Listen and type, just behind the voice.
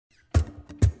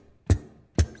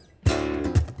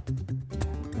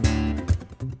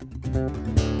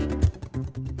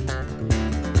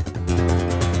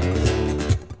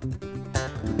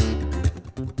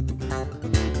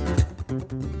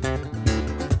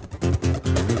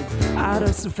Out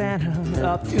of Savannah,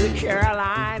 up through the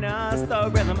Carolinas, the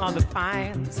rhythm of the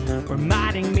pines,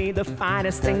 reminding me the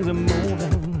finest things are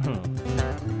moving.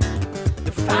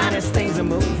 The finest things are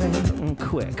moving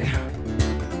quick.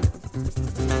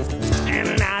 In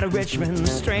and out of Richmond,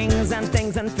 strings and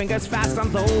things and fingers fast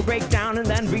on low, break down and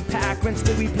then repack, rinse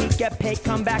to repeat, get paid,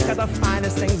 come back, cause the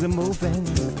finest things are moving.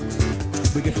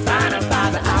 We get finer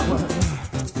by the hour.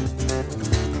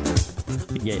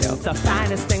 Yeah, the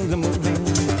finest things are moving.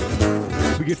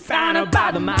 We get finer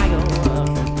by the mile.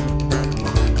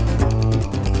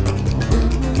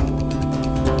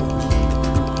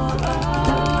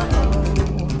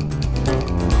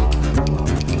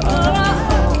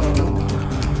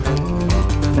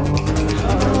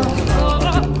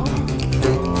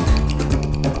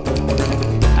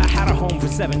 I had a home for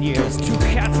 7 years, 2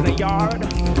 cats in a yard.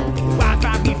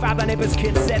 Wi-Fi, B5, the neighbor's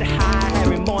kids said hi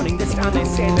every morning. This time they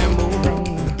say they're moving.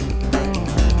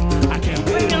 I can't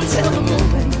wait until they're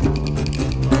moving.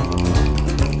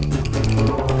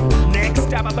 Next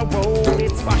stop on the road,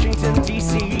 it's Washington,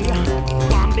 D.C.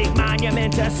 One big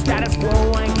monument to status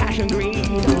quo and cash and greed.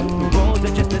 The roads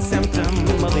are just a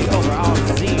symptom of the overall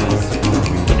disease.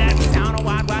 But that's down a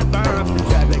wide, wide berth. The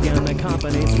traffic and the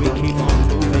companies, we keep on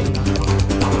moving.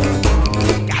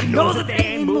 God knows that they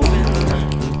ain't moving.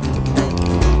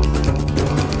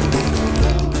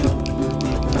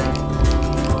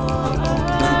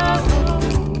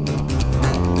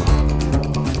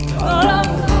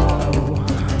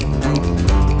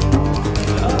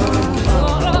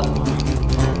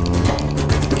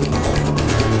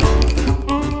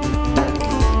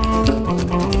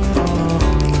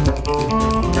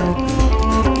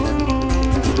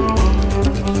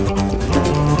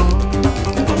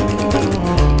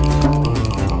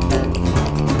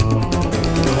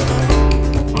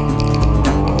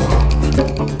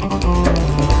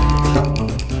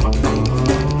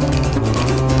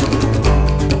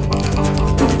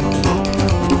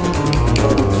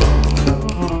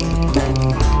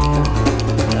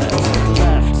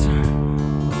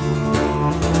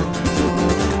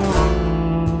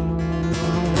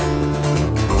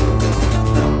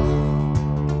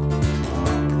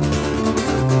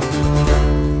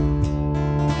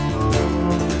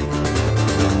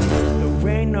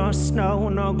 Snow,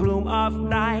 no gloom of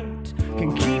night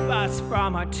can keep us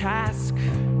from our task.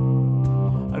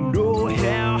 No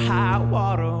hell, high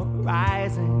water,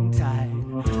 rising tide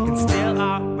can still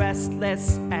our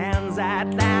restless hands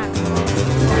at last.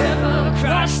 River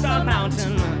crushed the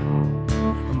mountain,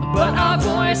 but our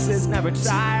voices never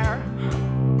tire.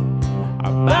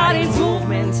 Our body's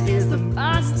movement is the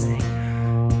fast thing,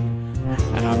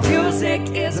 and our music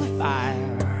is a fire.